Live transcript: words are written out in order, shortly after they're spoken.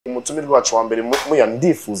umutumirwa wacu wa mbere muya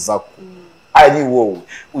ndifuza ko ari wowe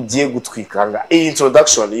ugiye gutwikanga iyi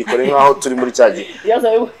introduction yikore nkaho turi muri cyagiye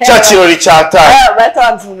cyakirori cyataye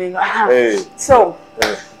batanzuminga so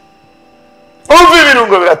umva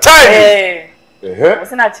ibirungo birataye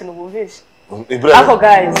ese nta kintu bumvishe ako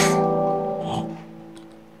guys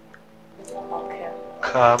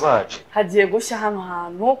kabaje hagiye gushya hano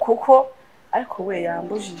hantu kuko ariko we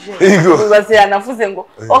yambujije ubaze yanavuze ngo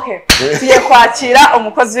okay tugiye kwakira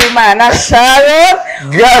umukozi w'Imana Sharon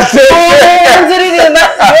ndiririmba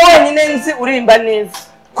wenyine nzi urimba neza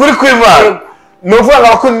kuri kw'Imana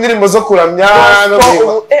novuga ko indirimbo zo kuramya no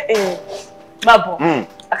mabo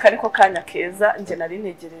akariko kanya keza nje nari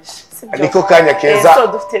ntegereje ariko kanya keza so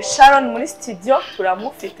dufite Sharon muri studio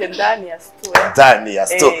turamufite ndani ya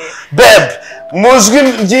studio babe mujwi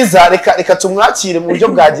byiza reka tumwakire mu buryo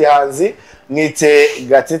bwa gihanzi mwite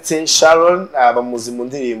Gatete Sharon abamuzi mu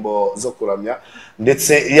ndirimbo zo kuramya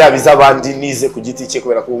ndetse yabiza abandi nize ku giti cye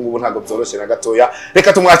kubera ko ngubu ntago byoroshye na gatoya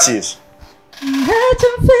reka tumwakire ntacyo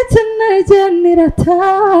mfite nagenirata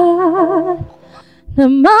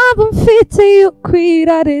namabu mfite yo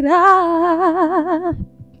kwirarira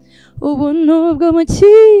ubu nubwo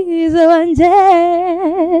mukiza wanje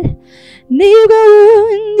nibwo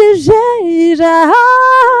bungejeje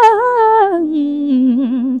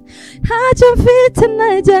ntacyo mfite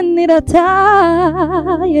nagenirata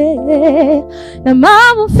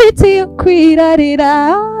namabu mfite yo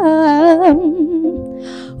kwirarira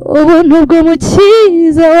ubu nubwo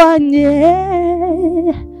mukiza wanje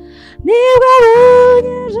nibwo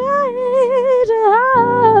bungejeje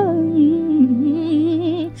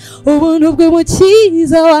ubuntu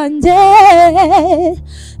bw'umukiza wanjye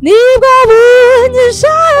nibwo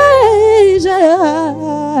bunyejeje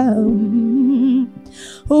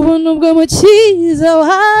ubuntu bw'umukiza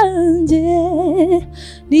wanjye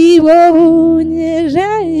nibwo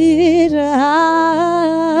bunyejeje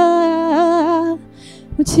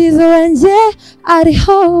umukiza wanjye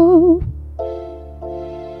ariho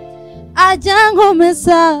ajya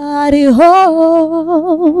nkomeza ariho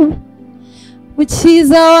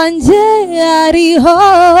umukiza wanjye ariho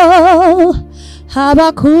haba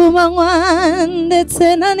ku manywa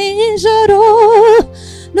ndetse na nijoro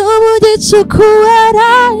no mu gicuku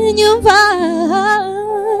aranyumva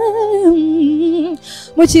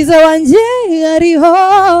umukiza wanjye ariho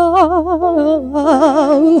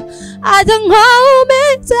ajya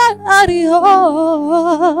nkomeza ariho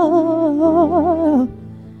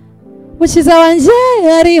umukiza wanjye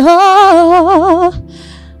ariho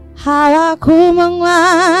haba ku manywa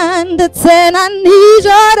ndetse na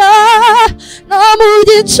nijoro no mu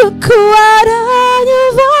gicuku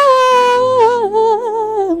aranyumva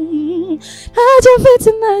ntacyo mfite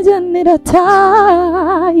nagenirata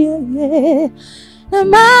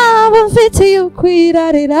namabu mfite yo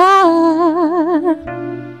kwirarira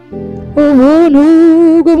ubuntu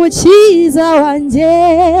bw'umukiza wanjye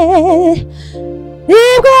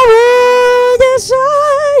nibwo bungejeje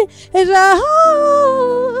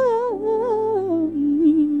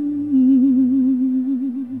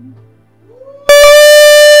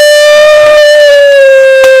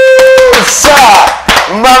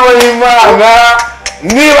mama y'Imana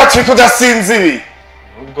niba turi kudasinziri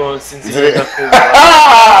ubwo sinzira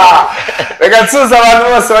reka tuza abantu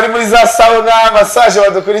bose bari muri za sauna massage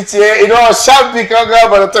badukurikiye ino shambika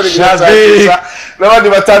baratora igihe n'abandi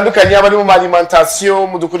batandukanye abari mu alimentation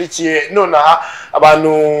mudukurikiye nonaha abantu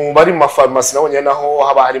bari mu mafarmasi nabonye naho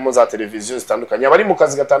haba harimo za televiziyo zitandukanye abari mu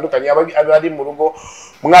kazi gatandukanye abari mu rugo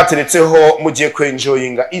mwateretseho mugiye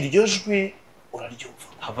kwenjoyinga iryo jwi uraryumva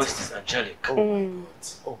her voice is angelic. Oh my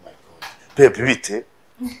god. Pepe bite?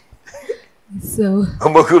 So.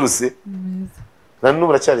 Amakuru se? Na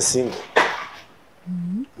nubura cyari single.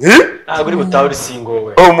 Ah, buri butauri single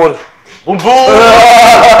we. Oh mora. Bumbu.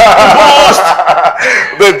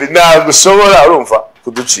 Baby ntabwo ushobora urumva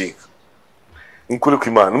kuducika. Nkuri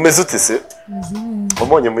kw'Imana umeze ute se?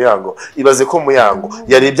 Wabonye Muyango ibaze ko Muyango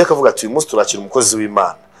yarebye akavuga ati uyu munsi turakira umukozi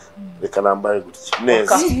w'Imana. Reka nambaye gutya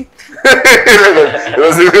neza.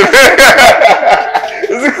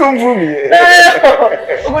 Zikumvumiye.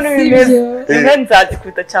 Ubu nimeze. Nzati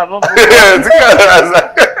kwita cyama.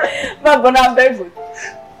 Zikaraza. Babo nambaye gutya.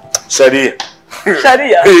 Sharia.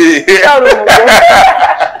 Sharia.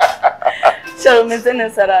 Sharon meze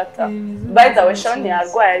neza rata. By the way Sharon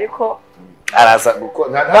yarwaye ariko araza guko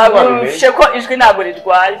ntabwo ko ijwi ntabwo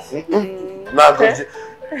rirwaye.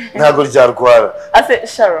 Ntabwo ryarwara. Ase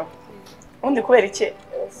Sharon. Undi kubera iki?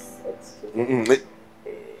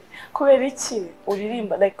 Kubera iki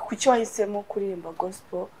uririmba like kuki wahisemo kuririmba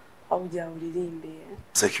gospel aho ujya uririmbe?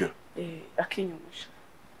 Secure. Akinyumusha.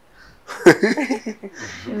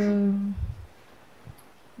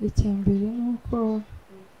 icyambere nuko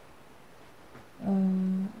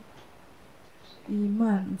iyi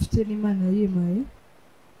mana mfite n'imana yimaye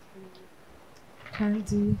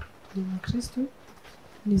kandi ndi mu Kristo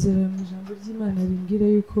nizera mu ijambo ry'Imana rimbwira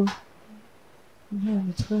yuko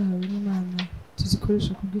impano twahawe n'Imana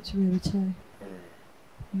tuzikoresha ku bw'icyubahiro cyayo.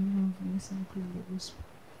 Niyo mpamvu nahise no kuririmba gospel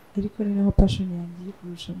ariko ni naho passion yanjye iri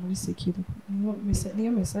kurusha muri sekiro.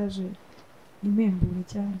 Niyo message impembura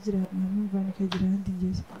cyangwa igira numva nikagira ahandi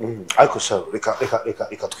ngeze. Ariko Sharon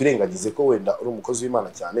reka twirengagize ko wenda uri umukozi w'Imana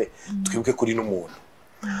cyane twibuke kuri n'umuntu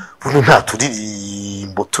buno nta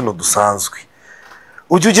turirimbo tuno dusanzwe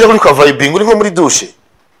ujye ugira muri kwa vibing uri nko muri douche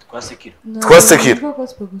twasekira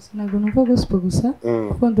ntabwo numva gospel gusa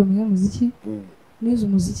kuko ndi umunyamuziki nize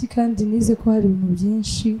umuziki kandi nize ko hari ibintu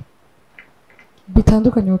byinshi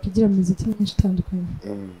bitandukanye wakigira mu muziki myinshi itandukanye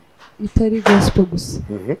itari gospel gusa.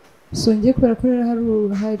 So ngiye kubera ko rero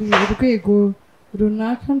hari urwego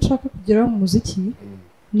runaka nshaka kugeraho mu muziki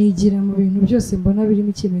nigira mu bintu byose mbona birimo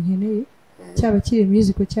ikintu nkeneye cyaba kiri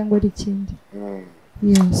musical cyangwa ari ikindi.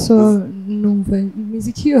 So numva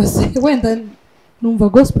imiziki yose wenda numva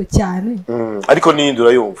gospel cyane ariko niyindi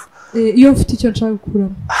urayumva iyo mfite icyo nshaka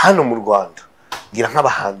gukuramo. Hano mu Rwanda ngira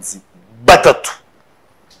nk'abahanzi batatu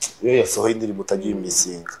iyo yasohoye indirimbo utagiye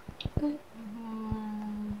imisinga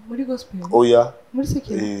muri gospel oya muri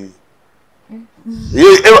sekiro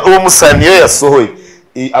uwo musani iyo yasohoye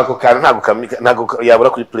ako kantu ntabwo yabura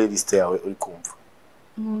kuri playlist yawe uri kumva.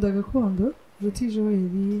 Nkunda gakondo Ruti Joel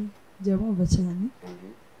jya bumva cyane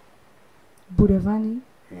Buravani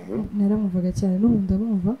naramumvaga cyane n'ubu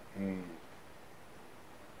ndamumva.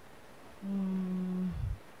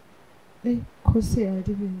 Kose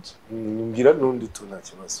ari benshi ngira n'undi tu nta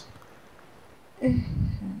kibazo.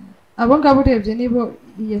 Abo ngabo urebye nibo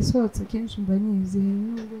yasohotse kenshi mba nyizi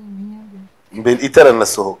n'ubwo nyimenya mbere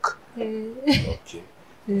itaranasohoka. Okay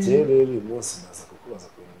rero uyu munsi naza kukubaza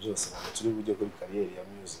ku bintu byose ntabwo turi bujye kuri kariyeri ya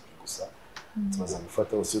music gusa tumaze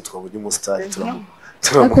gufata bose twabonye umustar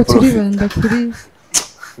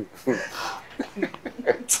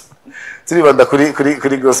turibanda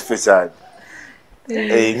kuri gospel cyane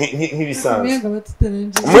nk'ibisanzwe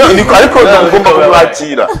ariko ugomba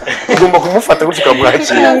kumwakira ugomba kumufata gutyo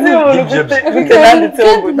ukamwakira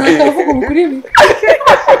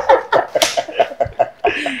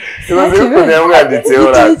ibaze ukuntu yamwanditseho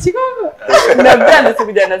nabyanditse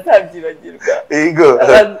kugira ngo ntazabyibagirwa.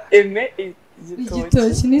 Eme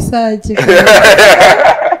igitoki n'isake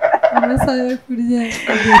amasaha yo kurya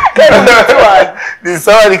ni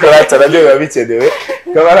sawa ariko nabyo biba bikenewe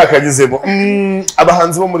kaba ari akanyuzemo.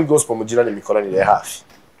 Abahanzi bo muri gospel mugirana imikoranire ya hafi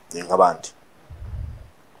nk'abandi?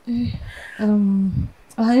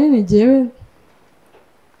 ahanini jyewe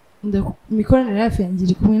imikoranire hafi yanjye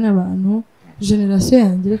iri kumwe n'abantu generasiyo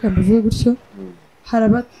yanjye reka mbivuge gutyo. Hari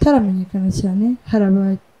abataramenyekana cyane hari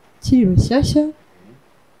abakiri bashyashya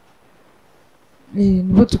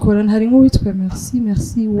nibo dukorana. Hari nk'uwitwa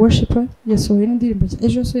merci worshiper yasohoye indirimbo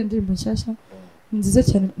ejo yasohoye indirimbo nshyashya nziza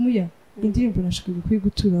cyane muya indirimbo nashakaga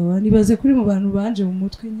kuyigutura abantu ibaze kuri mu bantu banje mu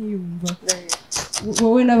mutwe nkiyumva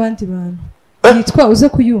wowe n'abandi bantu yitwa uze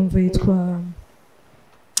kuyumva yitwa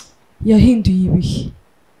yahinduye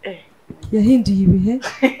ibihe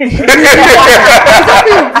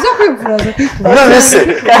uza kwiyumviraza kwikura none se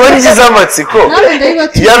ko ngize amatsiko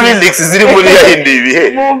ya lyrics ziri muri yahinduye ibihe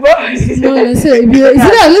none se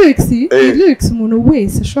ziriya lyrics umuntu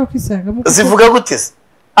wese ashobora kwisangamo zivuga gute se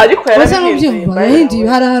ariko yarabyumva yahinduye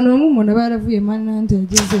hari ahantu hamwe umuntu aba yaravuye mani n'ahandi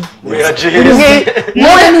yageze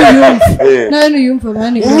nawe nuyumva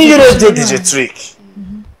mani niyo urebye DJ Trick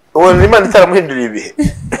ubona Imana itaramuhinduriye ibihe.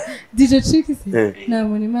 DJ Trick se nta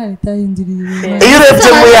muntu Imana itahinduriye ibihe iyo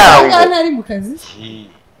urebye mu yango ari mu kazi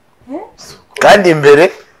kandi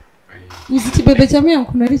imbere uzi ikibebe cya Muyango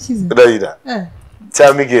ukuntu ari cyiza Raila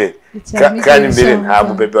cya Miguel kandi imbere nta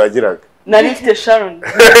mubebe wagiraga. Nari mfite Sharon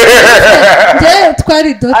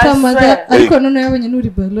twari dota mada ariko none yabonye n'uri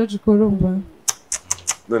biological urumva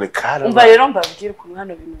none kara umva rero mbabwira ukuntu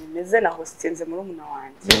hano bintu bimeze na hostinze muri umuna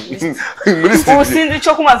wanjye ubu sinzi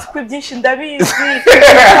icyo kumaze kuri byinshi ndabizi senior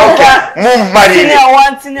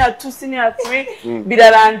 1 senior 2 senior 3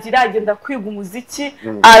 birarangira agenda kwiga umuziki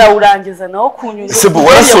arawurangiza nawo kunyuza ese bu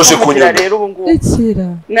warasoje kunyuza rero ubu ngubu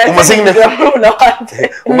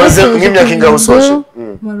umaze nk'imyaka ingaho usoje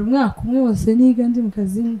mara umwaka umwe wose niga ndi mu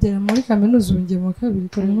kazi ndera muri kaminuza ubu ngiye mu kabiri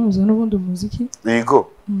kaminuza n'ubundi umuziki yego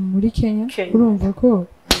muri Kenya urumva ko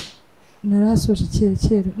narasoje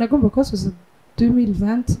kera nagomba kusoza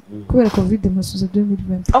 2020 kubera covid masoza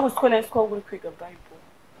 2020 aho uko nari ko uri kwiga Bible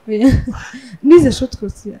nize short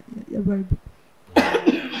course ya Bible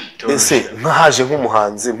ese nkahaje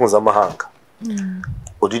nk'umuhanzi mpuzamahanga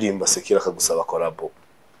uririmba sekira akagusaba collabo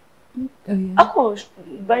ako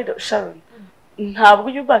by the Sharon ntabwo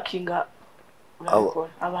ujya bakinga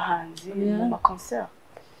abahanzi mu ma concert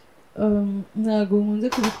ntabwo nkunze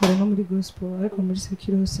kubikora no muri gospel ariko muri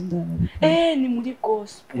sekiro hose ndana ni muri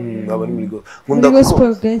gospel aba ni muri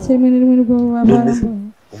gospel gake rimwe na rimwe nibwo babambonye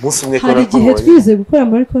umunsi umwe hari igihe twize gukora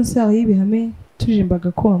muri concert y'ibihame tujimba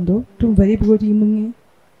gakondo ndumva ari bwo rimwe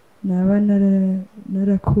naba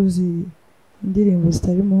narakoze indirimbo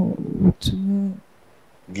zitarimo ubutumwa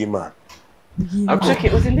bw'Imana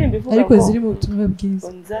ariko ziri mu butumwa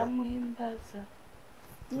bwiza nzamuhimbaza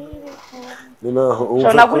noneho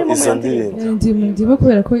uvuga ko izo ndirimbo ndimo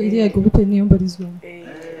kubera ko iriya groupe niyo mbarizwamo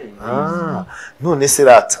none se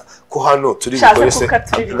rata ko hano turi gukoresha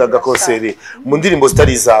gakonseri mu ndirimbo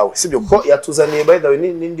zitari izawe sibyo ko yatuzaniye by the way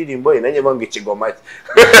n'indirimbo nanjye banga ikigoma cye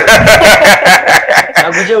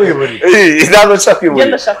ntabwo ujye wiburi ntabwo nshaka kwibura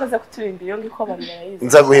ngenda shaka za kuturirimba iyo ngiko abantu barayizi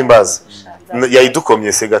nzaguhimbaza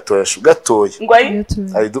yayidukomye se gatoya ngo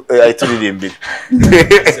ayituririmbire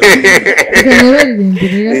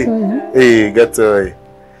gatoya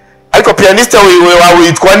ariko pianiste wawe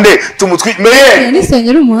yitwa nde tumutwi Meyer pianiste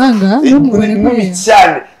yari umuhanga n'umubare mubi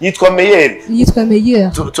cyane yitwa Meyer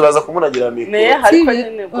turaza kumunagira mikoro Meyer ariko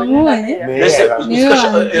nyine umubanye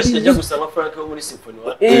yajya gusaba Frank wo muri symphony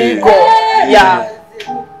ya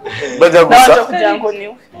bajya gusa kugira ngo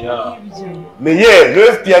niwe Meyer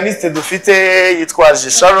niwe pianiste dufite yitwaje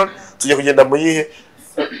Sharon tujye kugenda muyihe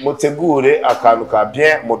mutegure akantu ka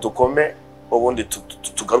bien mudukome ubundi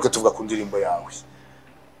tugaruke tuvuga ku ndirimbo yawe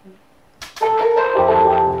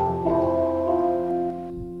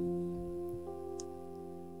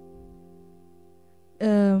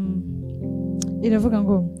iravuga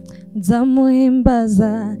ngo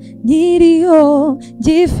nzamuhimbaza nyiriyo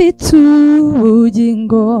gifite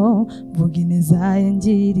ubugingo mvuga ineza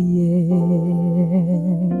yangiriye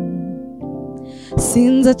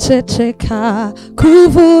sinzaceceka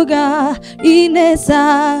kuvuga ineza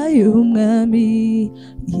y'umwami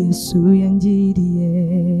Yesu yangiriye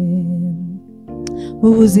mu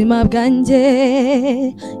buzima bwanjye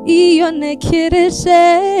iyo ntekereje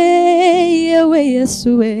yewe Yesu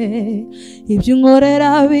we ibyo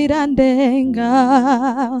unkorera birandenga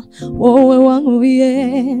wowe wankuye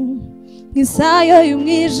nk'isayo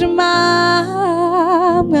y'umwijima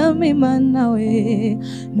mwami Imana we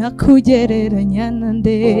nakugereranya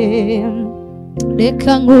nande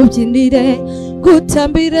reka nkubyinire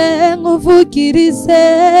gutambire nkuvugirize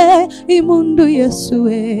impundu Yesu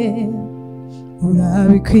we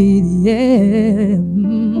urabikwiriye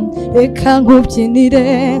reka nkubyinire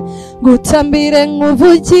gutambire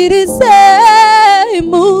nkuvugirize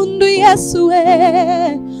impundu Yesu we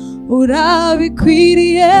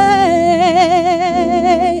urabikwiriye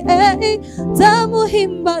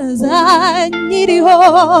nzamuhimbaza nyiriho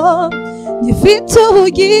ngifite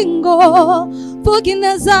ubugingo mvuga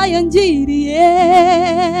ineza yangiriye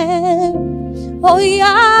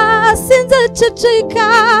oya sinzaceceka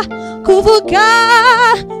kuvuga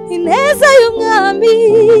ineza y'umwami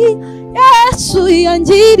Yesu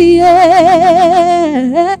yangiriye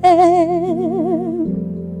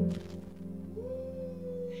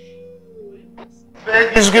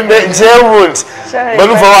ijwi mbe njyewe ubundi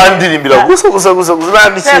banuva wandirimbira gusa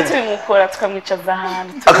nandi kintu tumukora tukamwicaza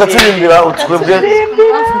ahantu akaturimbira utwebwe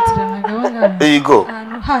yego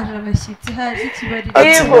haje abashyitsi haje ikibari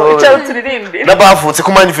yego icyo turirimbira n'abavutse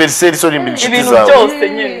ku anniversaire so rimbi inshuti zawe ibintu byose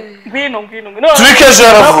nyine ngwino turikeje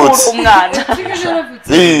yaravutse umwana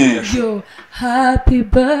yo happy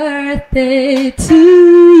birthday to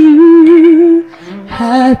you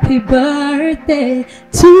happy birthday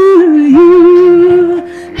to you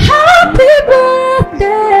happy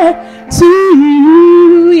birthday to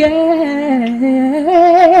you yeah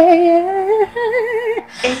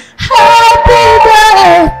happy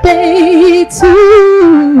birthday to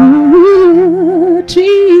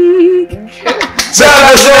Trick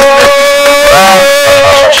Chalazo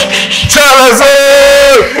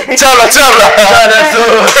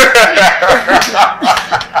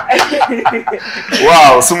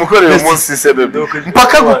wow sumukorera umunsi sebebe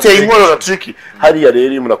mpaka guteye inkorora Trick hariya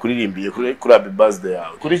rero murakuririmbiye kuri happy birthday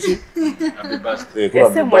yawe kuri iki happy birthday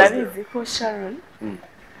ese murabizi ko Sharon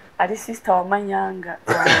ari sister wa Manyanga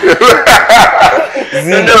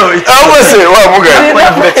awese wamugana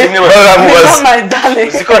bavuga kimwe baramubaza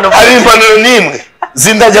ari impanuro nimwe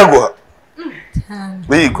zindajya guha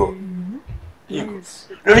bigo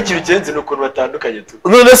none ikintu cyenze nukuntu batandukanye tu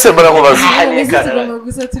none se baramubaza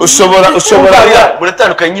ushobora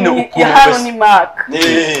muratandukanye nyine ukuntu hano ni mark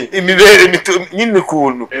imibere nyine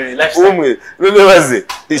ukuntu umwe none baze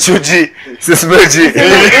icyuji sesmeji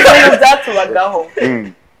ibintu byatubagaho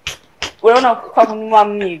urabona ko kwa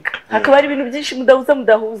mwiga hakaba ari ibintu byinshi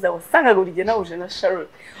mudahuza wasangaga buri gihe nahuje na Sharon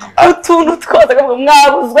utuntu twose ngo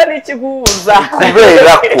mwabuzwa n'ikiguhuza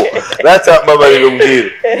kubera ko rata mabariro mbwira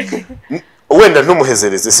wenda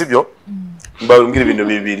ntumuhezereze sibyo mbabwira ibintu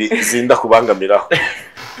bibiri zinda kubangamiraho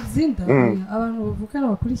zinda abantu bavukana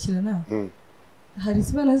bakurikirana hari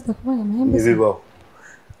zibana zitakubanya amahembe bibaho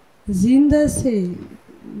zinda se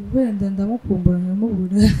wenda ndamukumbura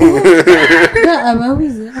nkamubura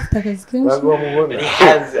ababuze afite akazi kenshi ntabwo bamubona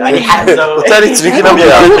ari hanze utari kiriki namwe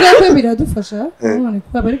yawe kuvuga ko biradufasha none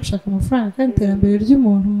kuba bari gushaka amafaranga kandi iterambere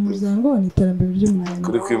ry'umuntu mu muryango ni iterambere ry'umuntu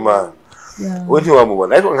kuri kw'Imana we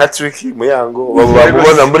ntiwamubona ariko nka Tricky Muyango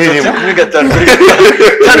bamubona muri rimwe kuri gatanu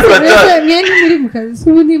mwene muri mu kazi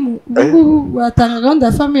ubu watanga gahunda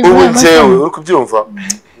ya famille ubu njyewe uri kubyumva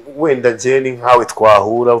wenda njye ni nkawe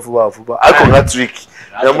twahura vuba ariko nka Tricky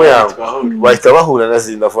na Muyango bahita bahura na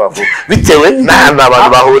Zinda vuba bitewe n'abantu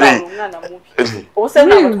bahuriye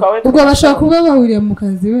ubwo bashaka kuba bahuriye mu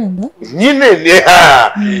kazi wenda nyine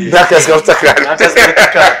n'akazi gafutakana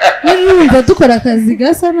n'urumva dukora akazi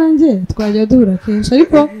gasa nanjye twajya duhura kenshi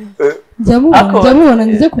ariko njya mubona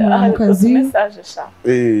njye kumura mu kazi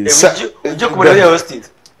ujya kumura ya hosting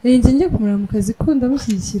njye kumura mu kazi ko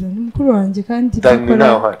ndamushyigikira ni mukuru wanjye kandi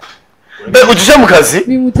dukora ujya mu kazi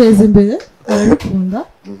bimuteza imbere arabikunda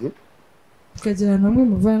tukagira ahantu hamwe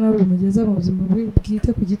muvana nawe bimugeza mu buzima bwite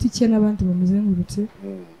ku giti cye n'abandi bamuzengurutse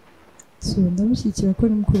so ndamushyigikira ko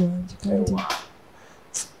ni mukuru wanjye kandi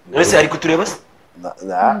wese ari kutureba se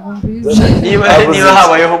niba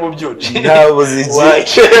habayeho mu byuci ntabwo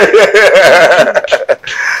zigiye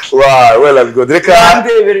well good reka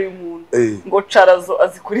ndebereye umuntu ngo carazo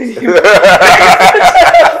azikuririmba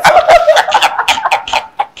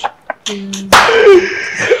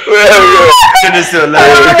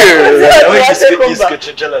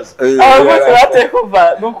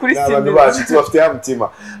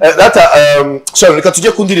Sharon reka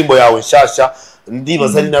tujye ku ndirimbo yawe nshyashya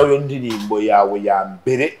ndibaza ari nawe yo ndirimbo yawe ya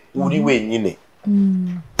mbere uri wenyine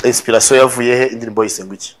inspiration yavuye he indirimbo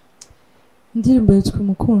yisenguki indirimbo yitwa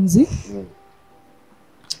umukunzi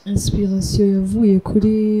inspiration yavuye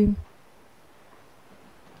kuri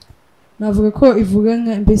navuga ko ivuga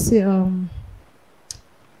nka mbese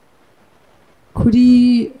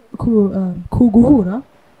kuri ku guhura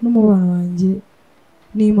n'umubano wanjye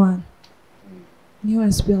n'Imana niyo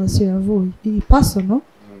inspiration yavuye iyi personal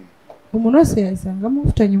umuntu wese yayisangamo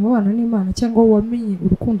ufitanye umubano n'Imana cyangwa wamenye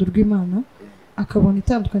urukundo rw'Imana akabona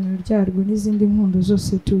itandukaniro ryarwo n'izindi nkundo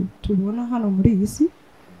zose tubona hano muri iyi si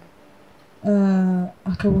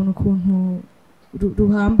akabona ukuntu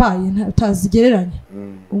ruhambaye utazigereranya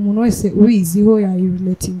umuntu wese ubiziho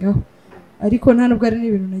yayirelatingaho ariko nta nubwo ari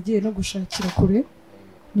n'ibintu nagiye no gushakira kure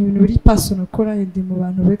ni ibintu biri personal ko ndi mu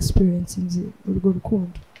bantu ba experience urwo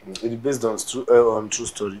rukundo it based on true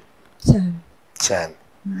story cyane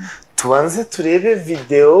tubanze turebe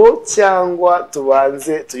video cyangwa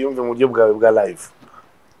tubanze tuyumve mu buryo bwawe bwa live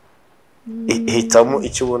hitamo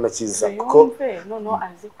icyo ubona kiza kuko noneho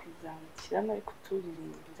aze kwizamukira no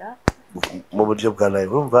kuturirimbira mu buryo bwa live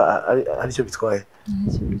urumva ari cyo bitwaye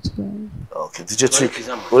okay DJ Trick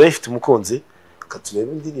urayifite umukunzi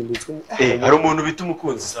katurebe indirimbo hari umuntu bita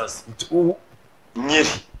umukunzi sasa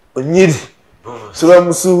nyiri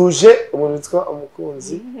turamusuhuje umuntu witwa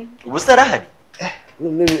umukunzi ubu sarahari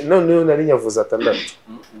none nari nyavuze atandatu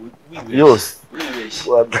yose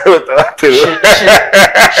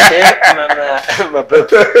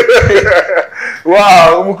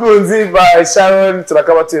wow umukunzi by Sharon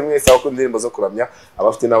turakaba tuye mwese aho indirimbo zo kuramya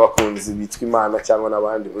abafite n'abakunzi bitwa Imana cyangwa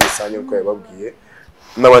n'abandi muri rusange uko yababwiye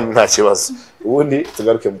n'abandi nta kibazo ubundi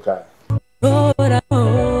tugaruke mu kanya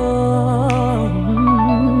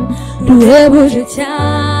duhebuje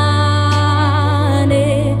cyane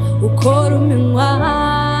ukora uminwa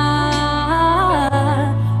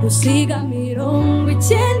rusiga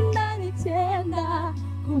 99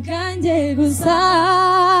 ku bwanjye gusa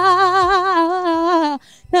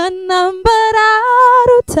nta ntambara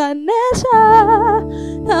rutanesha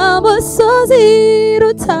nta musozi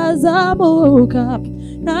rutazamuka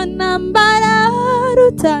nta ntambara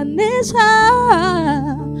rutanesha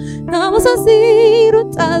nta musozi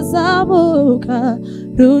rutazamuka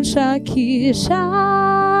runshakisha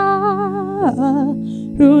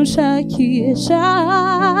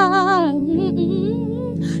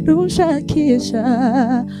runshakisha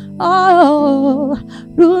oh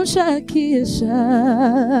runshakisha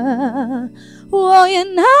woye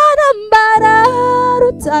ntantambara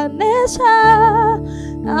rutanesha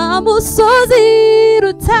nta musozi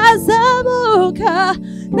rutazamuka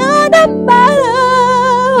ntantambara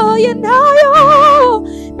woye ntayo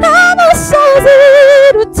nta musozi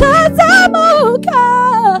rutazamuka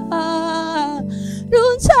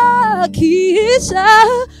runshakisha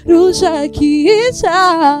runshakisha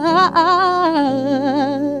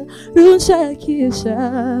runshakisha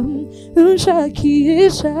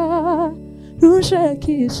runshakisha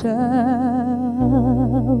runshakisha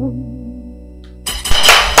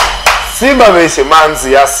simbabeshye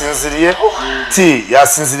manzi yasinziriye ti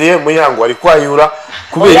yasinziriye muyango ari kwayura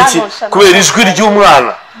kubera iki kubera ijwi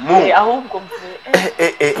ry'umwana ahubwo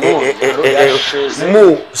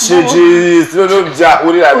mu shiji no bya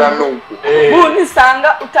urirana nuko mu nisanga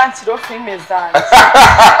utankiro filme zanjye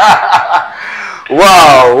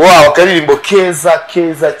wow karirimbo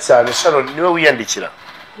keza cyane Sharon niwe wiyandikira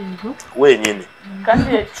wenyine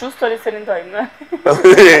kandi true story se n'indoyi mwana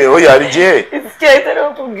oya arigiye isikete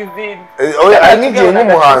no kubwizindi oya anigiye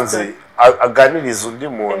nk'umuhanzi aganiriza undi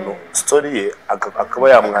muntu story ye akaba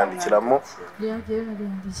yamwandikiramo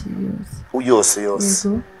yose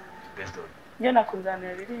njye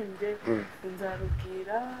nakuzanira ririmbye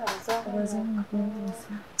nzarubwira abazamuka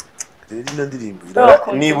rino ndirimbo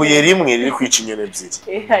nibuye rimwe riri kwica inyoni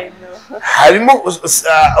ebyiri harimo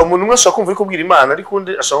umuntu umwe ashaka kumva uri kubwira imana ariko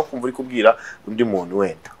undi ashaka kumva uri kubwira undi muntu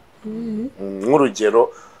wenda nk'urugero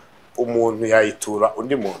umuntu yayitura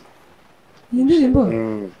undi muntu iyi ndirimbo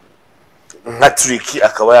nka Tricky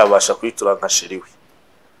akaba yabasha kuyitura nka sheriwe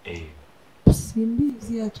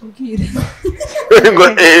simbizi yatubwira ngo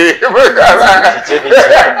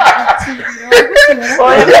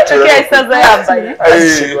oya Tricky isaza yambaye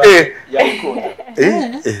yayikunda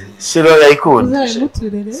Sharon yayikunda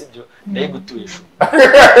uzayimuturere ndayigutuye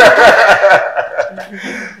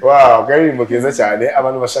wow karirimbo keza cyane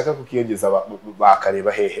abantu bashaka kukiyongeza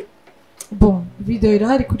bakareba hehe bon video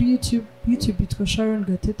irahari kuri YouTube yitwa Sharon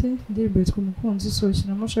Gatete indirimbo yitwa umukunzi so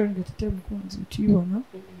shyiramo Sharon Gatete umukunzi tuyibona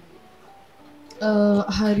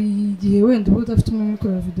hari igihe wenda uba udafite umwanya wo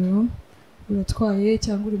kureba video uratwaye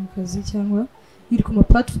cyangwa uri mu kazi cyangwa iri ku ma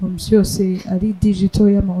platforms yose ari digital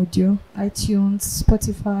y'ama audio iTunes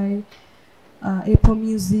Spotify Apple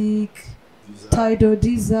Music Tidal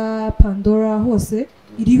Deezer Pandora hose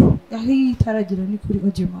iriho aho itaragira ni kuri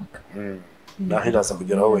Audiomack naho iraza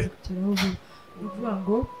kugeraho we uvuga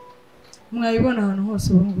ngo mwayibona ahantu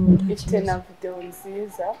hose ubu ngubu ifite na video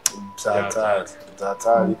nziza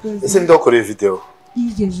byatari ese ndokore video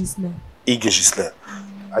Gisela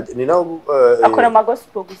ni naho akora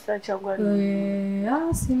amagospel gusa cyangwa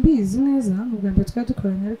simbizi neza ubwo mbere twari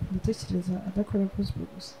dukoranye ariko ndatekereza adakora gospel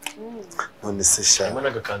gusa none se Sharon imana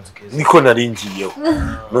gakanzu keza niko naringiyeho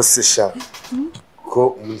no se Sharon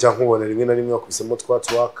ko njya nkubona rimwe na rimwe wakubisemo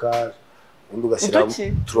twakari undi ugashyiramo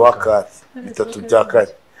twakari bitatu bya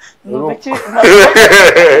kare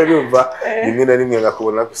urumva rimwe na rimwe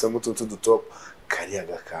ngakubona nakubisemo utuntu dutopo kariya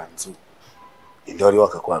gakanzu indi wari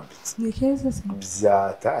wakakwambitse ni keza se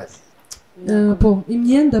byatari bon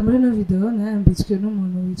imyenda muri no video nayambitswe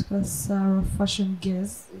n'umuntu witwa Sarah Fashion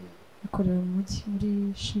Guest akorera mu mujyi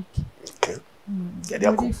muri chic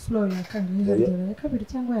yari flow ya kabiri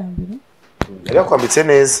cyangwa ya mbere yari yakwambitse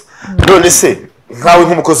neza none se nkawe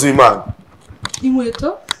nk'umukozi w'Imana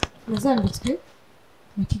inkweto nazambitswe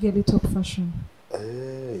na Kigali Top Fashion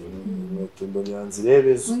inkweto nyanzi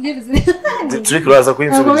rebezo Tricky uraza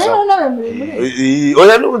kuyinsubiza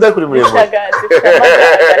oya n'ubundi kuri muremure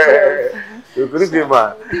kuri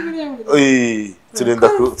kw'Imana turenda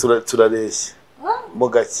turareshya mo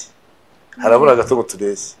gake harabura gato ngo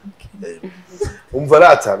tureshye umva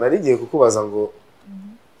rata narigiye kukubaza ngo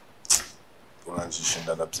uranjishe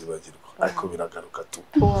ndanabyibagirwa ariko biragaruka tu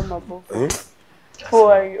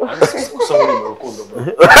usaba mu rukundo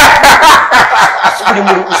uri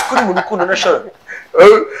mu rukundo na Sharon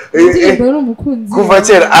kuva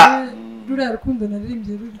kera ruriya rukundo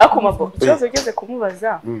naririmbye ruri akomabo ikibazo ugeze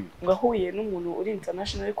kumubaza ngo ahuye n'umuntu uri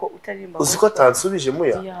international ariko utaririmba uzi ko atansubije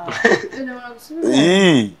muya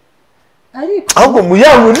ariko ahubwo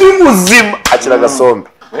muyango ni muzima akira gasombe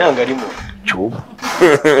muyanga arimo cyuba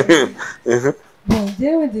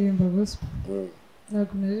njyewe ndirimba gospel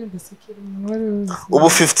ntabwo naririmba sekera umuntu wari wese ubu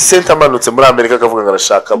 50 Cent amanutse muri Amerika akavuga ngo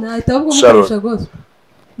arashaka nahita ahubwo mukoresha gospel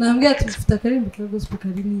nambwiye ati mfite akarimbo ka gospel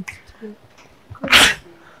kari n'iki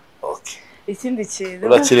okay ikindi kintu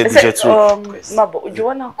urakire DJ mabo ujye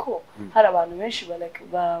ubona ko hari abantu benshi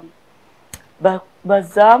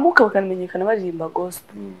bazamuka bakamenyekana baririmba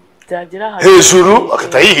gospel byagera hejuru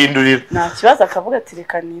akatayihindurira nta kibazo akavuga ati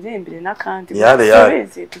reka nirembere n'akandi yare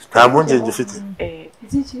nta mpungenge ufite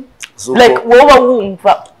like wowe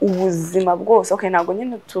wumva ubuzima bwose okay ntabwo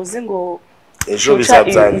nyine tuzi ngo ejo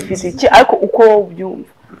bizabyangiza iki ariko uko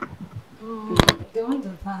ubyumva gahunda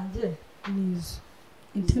zanjye nizo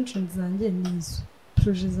intentions zanjye nizo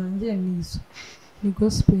projet zanjye nizo ni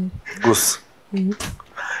gospel gusa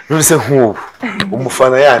none se nk'ubu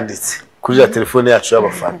umufana yanditse kuri ya telefone yacu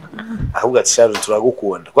y'abafana ahubwo ati Sharon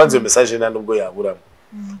turagukunda kwanze iyo message nta nubwo yaburamo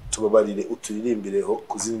tubabarire uturirimbireho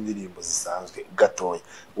kuzina indirimbo zisanzwe gatoya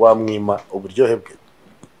wamwima uburyohe bwe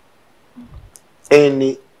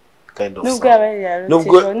any kind of nubwo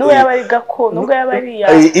yaba ari gako nubwo yaba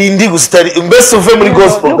ari indi gustari mbese uve muri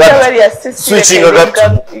gospel nubwo yaba ari switching gato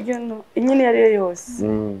inyine yari yose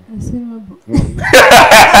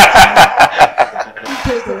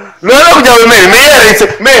none kujya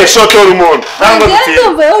me shoto umuntu ntango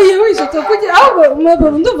ndumva yo wishoto kugira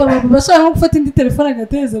ahubwo ndumva bashaka gufata indi telefone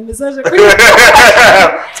agateza message kuri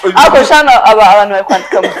ako shana abantu bari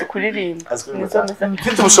kwandika mu kuririmba nizo message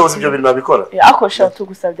mfite ubushobozi ibyo bintu nabikora ako shana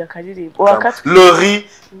tugusabye akaririmba wakati Lori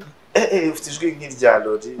ufite ijwi nk'irya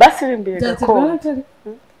Lori basirimbire gako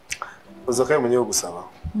uzakaye munye gusaba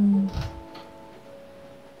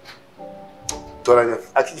toranya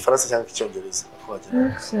akifaransa cyangwa icyongereza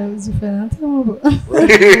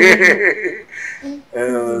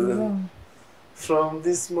from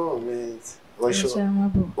this moment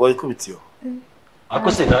wayikubitiyo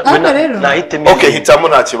akose nahitemo okay hitamo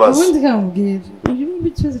nta kibazo ubundi kambwira urimo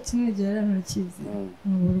ikibazo kinini gihera ntukizi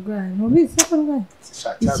mu burwayi ntubizi ko urwaye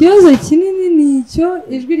ikibazo kinini ni icyo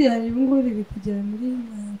ijwi ryawe ubungubu riri kugera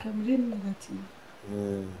muri negative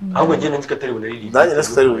ahubwo njye nzi ko atari bunaririmba nanjye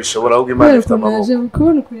nasi utari bubishobora ahubwo Imana ifite amaboko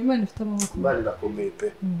kubona ukuntu Imana ifite amaboko Imana irakomeye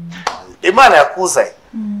pe Imana yakuzanye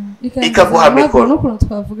ikaguha mikoro n'ukuntu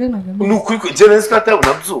twavuganaga ni ukuri njye nzi ko atari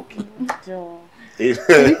bunabyuke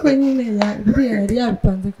ariko nyine buriya yari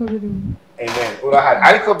yabipanze ko biri amen urahari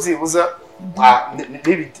ariko byibuza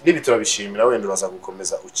nibi turabishimira wenda uraza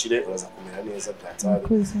gukomeza ukire uraza kumera neza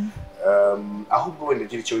byatari ahubwo wenda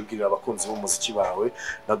ngira icyo wibwirira abakunzi b'umuziki bawe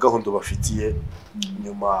na gahunda bafitiye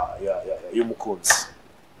nyuma y'umukunzi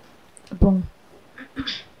bon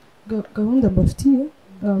gahunda mbafitiye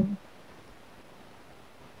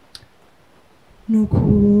ni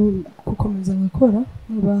gukomeza gukora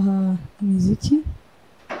nkabaha imiziki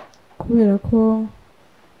kubera ko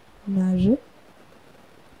naje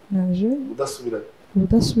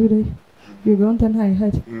udasubirayo iyo gahunda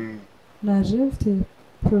ntayihari naje mfite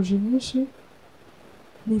proje nyinshi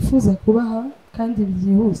nifuza kubaha kandi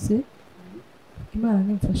byihuse Imana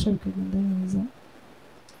nimfasha bikagenda neza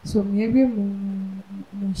so mwebwe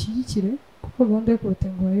mushyigikire kuko gahunda yo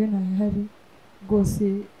kubatenguha yo ntayihari rwose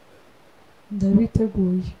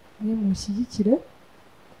ndabiteguye ni mushyigikire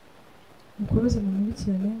mukomeze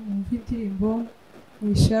munkurikirane mwumve indirimbo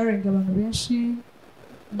mwisharinga abantu benshi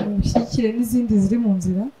mushyigikire n'izindi ziri mu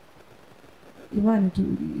nzira Imana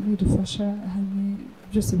idufasha hamwe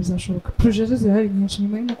byose bizashoboka projet zirahari nyinshi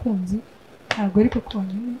nyuma y'umukunzi ntabwo ariko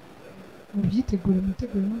konyine mubyitegure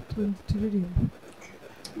mutegure n'utundi turirimba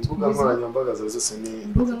imbuga nkoranyambaga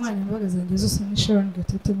zanjye zose ni Sharon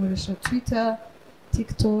Gatete nkoresha Twitter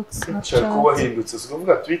TikTok Snapchat kuba hindutse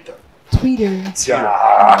uvuga Twitter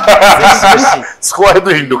sikuwa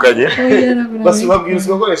duhindukanye basi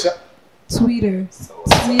babwirizwa gukoresha Twitter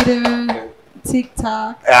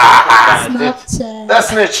TikTok Snapchat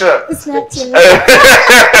that's nature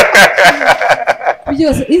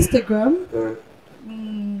byose Instagram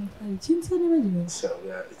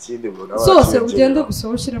ikindi mbona zose ugenda gusa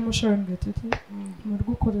ushyiramo Sharon Gatete mu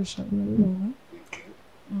gukoresha urabibona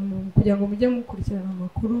kugira ngo mujye mukurikirana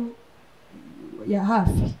amakuru ya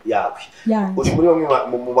hafi yawe uri muri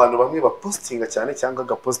bamwe mu bantu bamwe bapostinga cyane cyangwa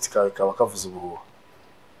agapost kawe kaba kavuze ubuhuha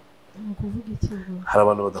kuvuga iki hari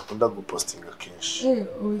abantu badakunda gupostinga kenshi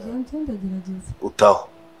ndagerageza utaho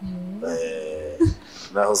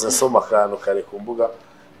nahoze nsoma akantu kare ku mbuga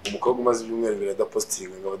umukobwa umaze ibyumweru bibiri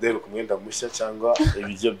adapostinga ngo abaderuka umwenda mushya cyangwa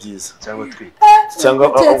ibiryo byiza cyangwa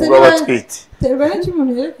abatwite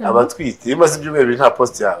abatwite iyo umaze ibyumweru bibiri nta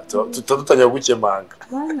post yawe dutangira gukemanga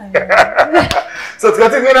so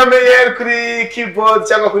twateguye na Meyer kuri keyboard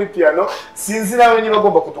cyangwa kuri piano sinzi nawe niba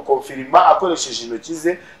agomba kudukonfirima akoresheje intoki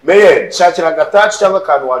ze Meyer shakira agataci cyangwa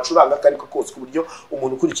akantu wacuranga kariko kose ku buryo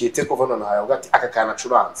umuntu ukurikiye Decoder none hayavuga ati aka kantu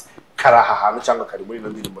acuranze karaha ahantu cyangwa kari muri ino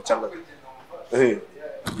ndirimbo cyangwa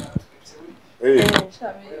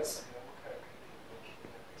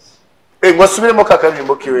mwasubiremo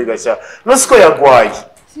kakaririmbo kiwe gashya nose ko yagwaye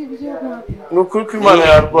nukuri ko Imana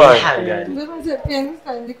yarwaye Ndabaze pianiste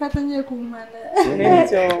ndiko atangiye kumana.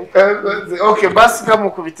 Okay basi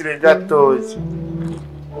kamukubitire gatoya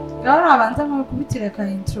Gahora abanza mukubitira ka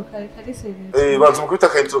intro kari serious. banza mukubita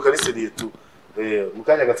ka intro kari serious tu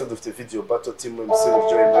mukanya gato dufite video battle team MC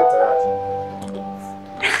Iyumvire tayari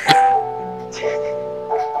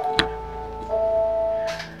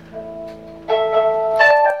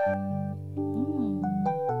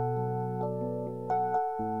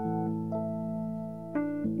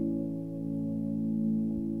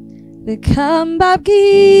Reka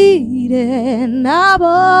mbabwire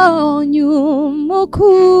nabonye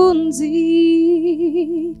umukunzi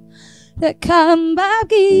Reka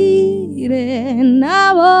mbabwire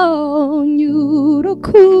nabonye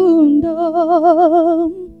urukundo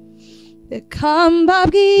Reka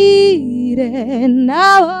mbabwire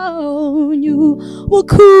nabonye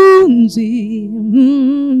umukunzi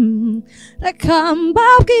Reka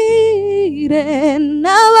mbabwire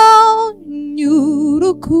nabonye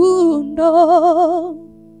urukundo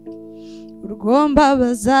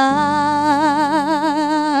urwombabaza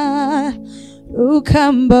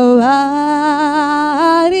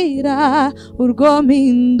rukambabarira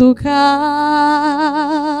urwompinduka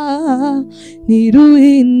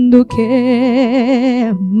ntiruhinduke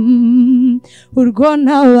urwo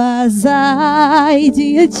ntabaza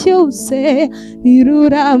igihe cyose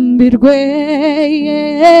ntirurambirwe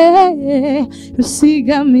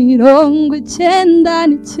rusiga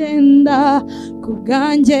 99 ku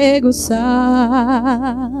bwanjye gusa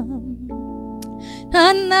nta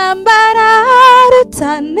ntambara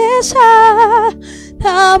rutanesha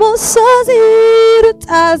nta musozi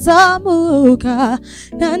rutazamuka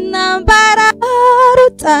nta ntambara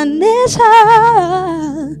rutanesha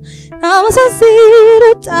nta musozi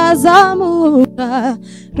rutazamuka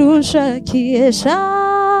runshakisha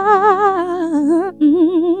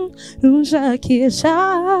runshakisha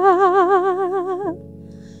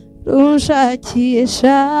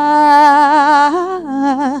runshakisha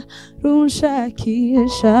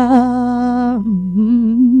runshakisha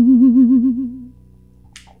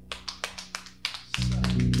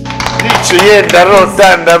ndicuye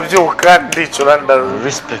ndarota ndabyuka ndicura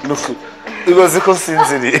respect ibaze ko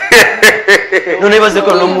sinziriye none ibaze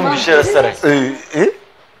ko numumvisha rasara Nziza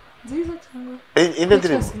cyane. ine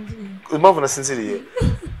ndirimbo impamvu nasinziriye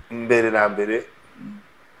mbere na mbere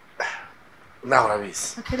naho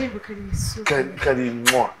urabizi Akarimbo karisu.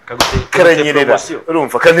 karimwa kaguteye karanyerera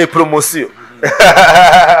urumva kane promotion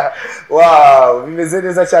wow bimeze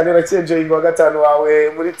neza cyane urakenje ingo gatanu wawe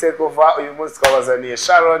muri Decoder uyu munsi twabazaniye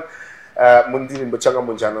Sharon mu ndirimbo cyangwa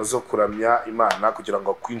mu njyana zo kuramya Imana kugira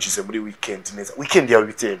ngo kwinjize muri weekend neza weekend yawe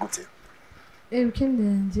biteye gute Weekend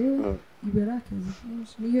yanjye ibera akazi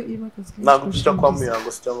kenshi niyo irimo akazi kenshi. ntabwo tujya kwa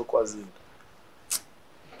muyango se cyangwa kwa zinda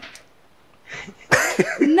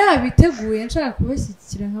nabiteguye nshaka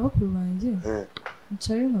kubashyigikira nka bakuru banjye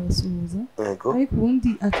ncayo nkabasuhuza ariko ubundi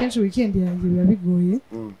akenshi weekend yanjye biba bigoye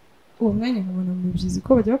uwo mwanya nkabona mu byizi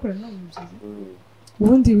ko bajya bakora no mu byizi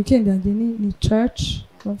ubundi weekend yanjye ni church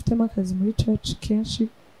bafitemo akazi muri church kenshi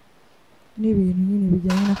n'ibintu nyine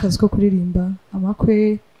bijyanye n'akazi ko kuririmba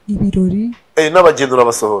amakwe ibirori n'abagenda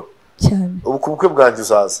urabasohora cyane ubu ku bukwe bwanjye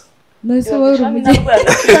uzaza nose wowe umugeni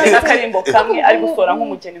akarimbo kamwe ari gusohora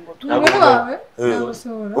nk'umugeni ngo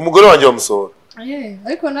umugore wanjye wamusohora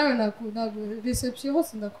ariko nawe ntabwo reception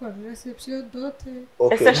hose ndakora reception dote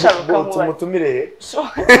ese Sharon tumutumire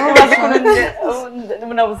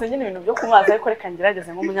nabuze nyine ibintu byo kumaza ariko reka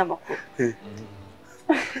ngerageze nk'umunyamakuru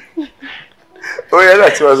oya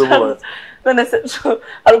nta kibazo mubaza none se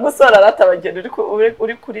ari gusohora aratabagenda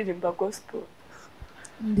uri kuririmba gospel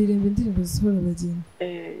ndirimba indirimbo zisohora abageni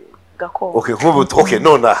gakondo okay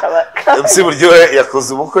nona MC buryo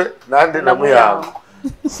yakoze ubukwe nande na muyango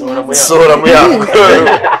sohora muyango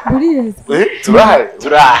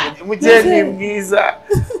turahari umugeni mwiza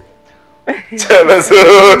cyane zose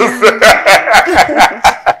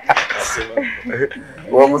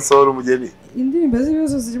wamusohora umugeni indirimbo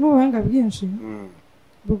z'ibibazo zirimo ubuhanga bwinshi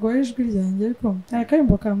bugoye ijwi ryanjye ariko nta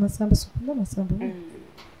karimbo ka masamba sukunda masamba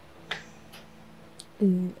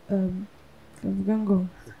kavuga ngo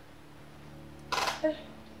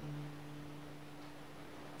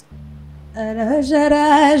araje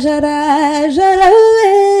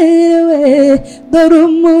dore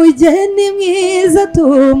umugeni mwiza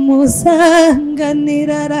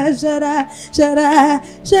tumusanganira araje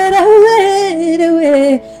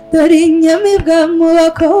dore inyamibwa mu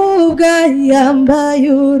bakobwa yambaye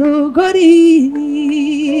urugori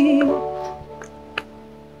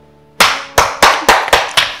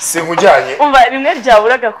sinkujyanye umva rimwe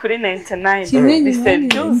ryaburaga kuri 99 bise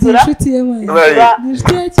byuzura inshuti y'Imana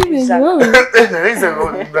inshuti ya Kimenyi wowe narize ngo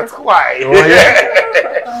ndatwaye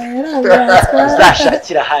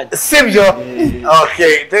uzashakira ahandi sibyo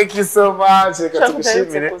okay thank you so much reka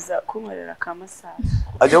tugushimire kuza kunkorera ka massage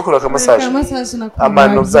ajya gukora ka massage amasaje nakubona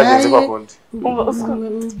amano byagenze bakundi umva usko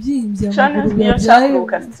ubyimbye cyane amaguru iyo byaye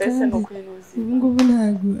shakuka stress no kuri nuzi ubu ngubu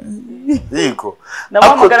ntabwo yego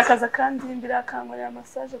ndamugaragaza kandi imbere akankorera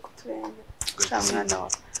massage kuturenge cyamwana wa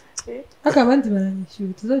akabandi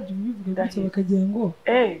baranyishyura tuzajya ubivuga gutya bakagira ngo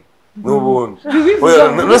n'ubundi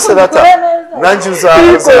nose data nanjye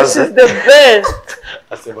uzazaze the best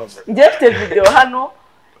njye mfite video hano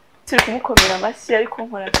turi kumukomera amashyi ariko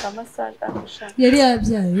nkora ka massage amushaka yari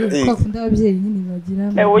yabyaye kwa kundi ababyeyi nyine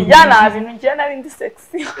bagira ujyana ibintu ngiye nari ndi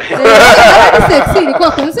sexy sexy ni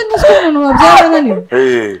kwa kundi se n'uko umuntu wabyara naniwe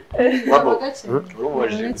babo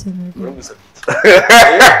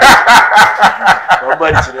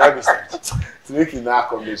bambari kiragusabye turiki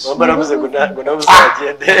nakomeje baravuze ngo nabuze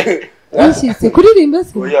agende yishyitse kuririmba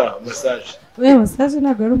se oya massage oya massage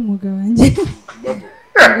ntabwo ari umwuga wanjye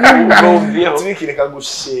turiki reka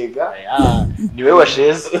gushega niwe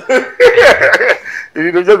washeze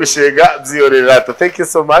ibintu byo gushega byiyorera thank you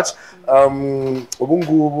so much ubu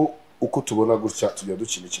ngubu uko tubona gutya tujya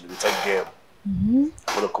dukina ikintu bita game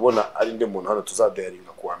urakubona ari nde muntu hano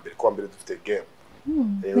tuzadeyaringa kuwa mbere dufite game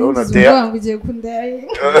urabona deya ugiye kundaye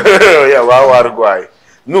ya warwaye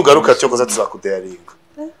nugaruka cyo koza tuzakudeyaringa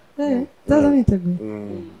tazamwiteguye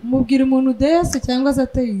mubwira umuntu dese cyangwa se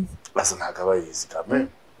atayizi basa ntago abayizi kame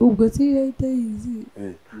ubwo si atayizi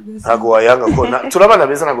ntago wayanga ko turabana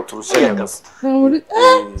beza ntago turushanya gusa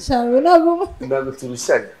Sharon ntago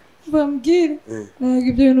turushanya bambwira ntago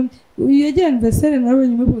ibyo bintu yegera anniversaire nawe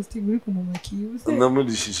nyuma posting uri kumumakiye use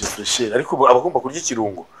namudishije fresher ariko abagomba kurya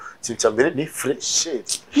ikirungo ikintu cya mbere ni fresher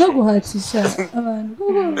no guhacisha abantu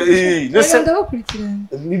nose ndabakurikirana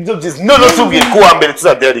nibyo byiza no tubwire ko wa mbere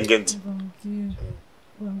tuzadeyaringa ndi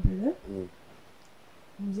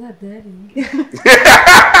Muzadaringe.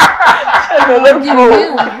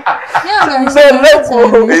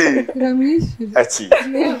 Ati.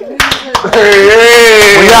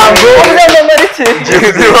 Muyango.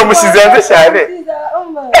 Ndiba mushize hanze cyane.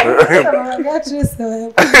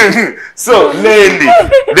 So,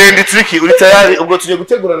 Lendi Tricky uri tayari ubwo tuje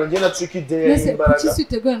gutegurana nge na Tricky Day imbaraga. Kuki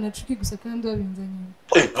sitegurana na Tricky gusa kandi wabinzanye.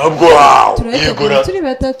 Ubwo wow. Turayegura turi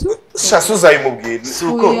batatu. Shasu uzayimubwira.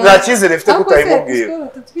 Suko nakizere mfite kutayimubwira.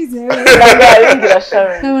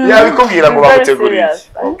 Yabikubwira ngo bagutegurire.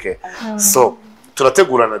 Okay. So,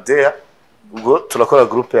 turategurana Day ubwo turakora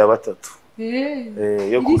groupe ya batatu.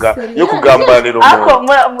 Yo kugambanira umuntu.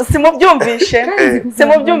 Ako simubyumvishe.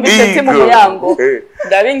 Simubyumvishe ti mu muyango.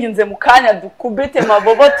 Ndabinginze mu kanya dukubite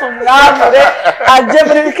mabobo tumwamure aje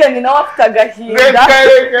muri weekend nawe afite agahinda.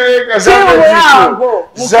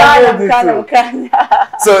 Mu kanya.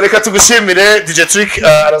 So reka tugushimire DJ Trick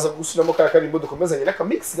araza gusubiramo karimbo dukomezanye n'aka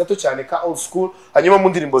mix gato cyane ka old school hanyuma mu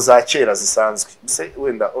ndirimbo za kera zisanzwe. Se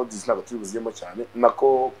wenda oldies ntabwo turi buziyemo cyane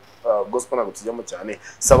nako gospel ntabwo tujyamo cyane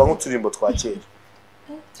saba nk'uturimbo twa kera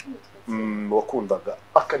wakundaga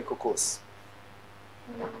akariko kose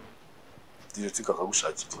DJ Trick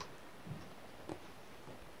akagushakira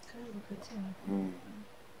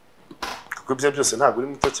kuko ibyo byose ntabwo uri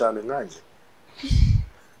muto cyane nkanjye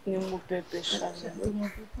ni umubebe Sharon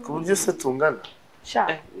ku buryo se tungana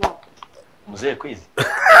no muzehe kwizi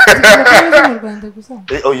mu Rwanda gusa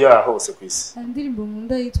oya hose ku isi indirimbo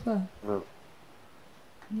nkunda yitwa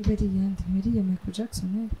Nibari yandi Maria Michael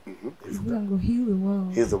Jackson ivuga ngo heal the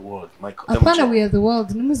world. Heal the world, Michael. Apana we are the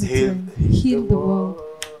world. Ni muziki heal the world.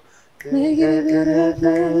 Make it a better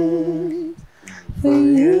place for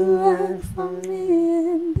you and for me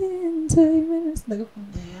and in 10 minutes.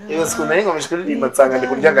 Iyo sikuna ngo mishikuririmba nsanga ndi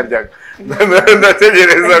kuryangaryaga.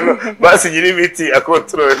 Ndategereza ngo basigira imiti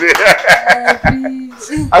akontrole.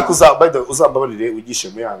 Akuza by the uzambabarire ugishe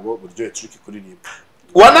muyango buryo Trick kuririmba.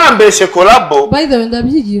 Wanambeshe collabo. By the way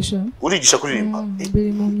ndabyigisha. Urigisha kuririmba.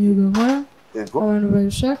 Biri mu myuga nkora. Abantu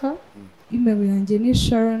babishaka. Email yanjye ni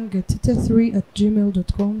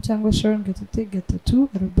sharongatite3@gmail.com cyangwa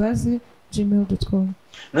sharongatite3@gmail.com.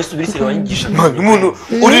 Nasubirisi wanyigisha. Umuntu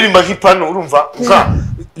uririmba nk'ipano urumva nka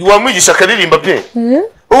wamwigisha akaririmba pe.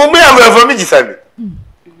 Ubu muyango yavamo igisani.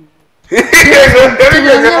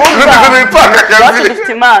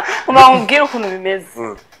 Umubwira ukuntu bimeze.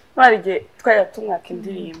 Twarige twaya tumwaka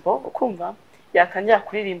indirimbo ukumva yatangira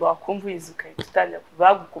kuririmba wakumva uyizuka utangira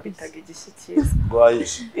bagukubitaga igishyi cyiza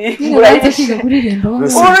Gwayisha Urayisha kuririmba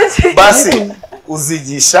basi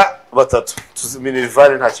uzigisha batatu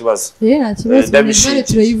tuziminivare nta kibazo nta kibazo minivare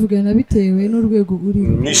turayivugana bitewe n'urwego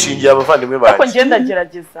uriho nishingiye abavandimwe ariko banjye ngenda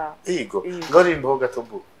gerageza yego ngarimbaho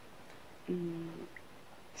gatobo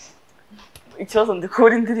ikibazo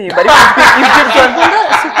ndikubura indirimbo ariko ibyo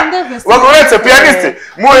waguretse pianiste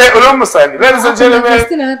muhe urumusani ladies and gentlemen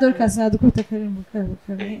Christina na Dorcas nadukubita karimbo kabo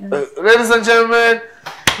ladies and gentlemen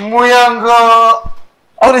Muyango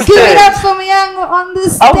on the Give it up stage for Muyango on the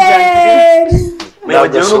stage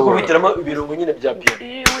bagiye no kubitiramo ibirungo nyine bya piano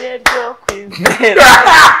iwe ryo kwizera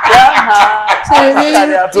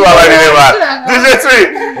tubabarire ba DJ3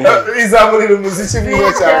 izamurira umuziki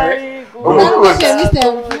mwiza cyane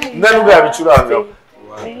ndanubwo yabicuranga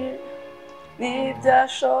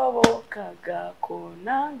ntibyashobokaga ko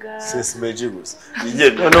nanga sesimeje gusa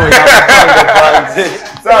igenda no yabanga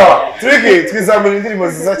sawa twizamurira indirimbo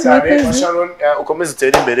nziza cyane Sharon ukomeze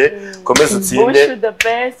utere imbere ukomeze utsinde wish you the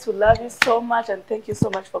best, we love you so much and thank you so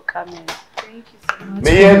much for coming. Thank you so much.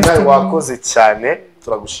 Meye nawe wakoze cyane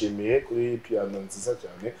turagushimiye kuri piano nziza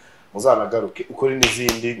cyane muzanagaruke ukore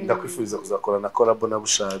n'izindi ndakwifuriza kuzakora na collab na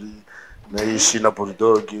Bushari na Yishi na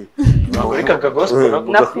Bulldog muri kaka gospel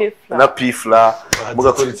na Pifla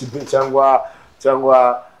mugakora ikintu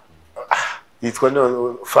cyangwa yitwa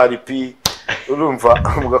no Faripi urumva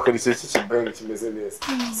mugakora icyo cy'ikibeng kimeze neza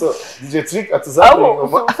so DJ Trick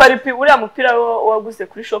atuzabura Faripi uriya mupira waguze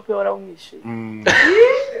kuri shop yo warawumwishyuye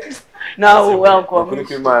nawe wako kuri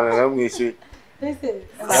kwimana namwishyuye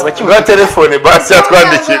abakibwa telefone basi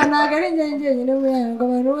yatwandikiye ntago ari njye nyine Muyango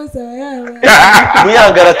abantu bose bayaba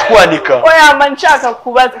Muyango aratwanika oya man nshaka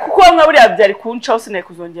kubaza kuko bamwe buriya byari kuncaho sinaye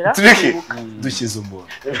kuzongera Trick dushyize umuntu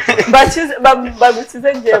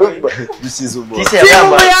bagukize njyewe dushyize umuntu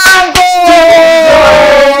Muyango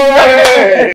Muyango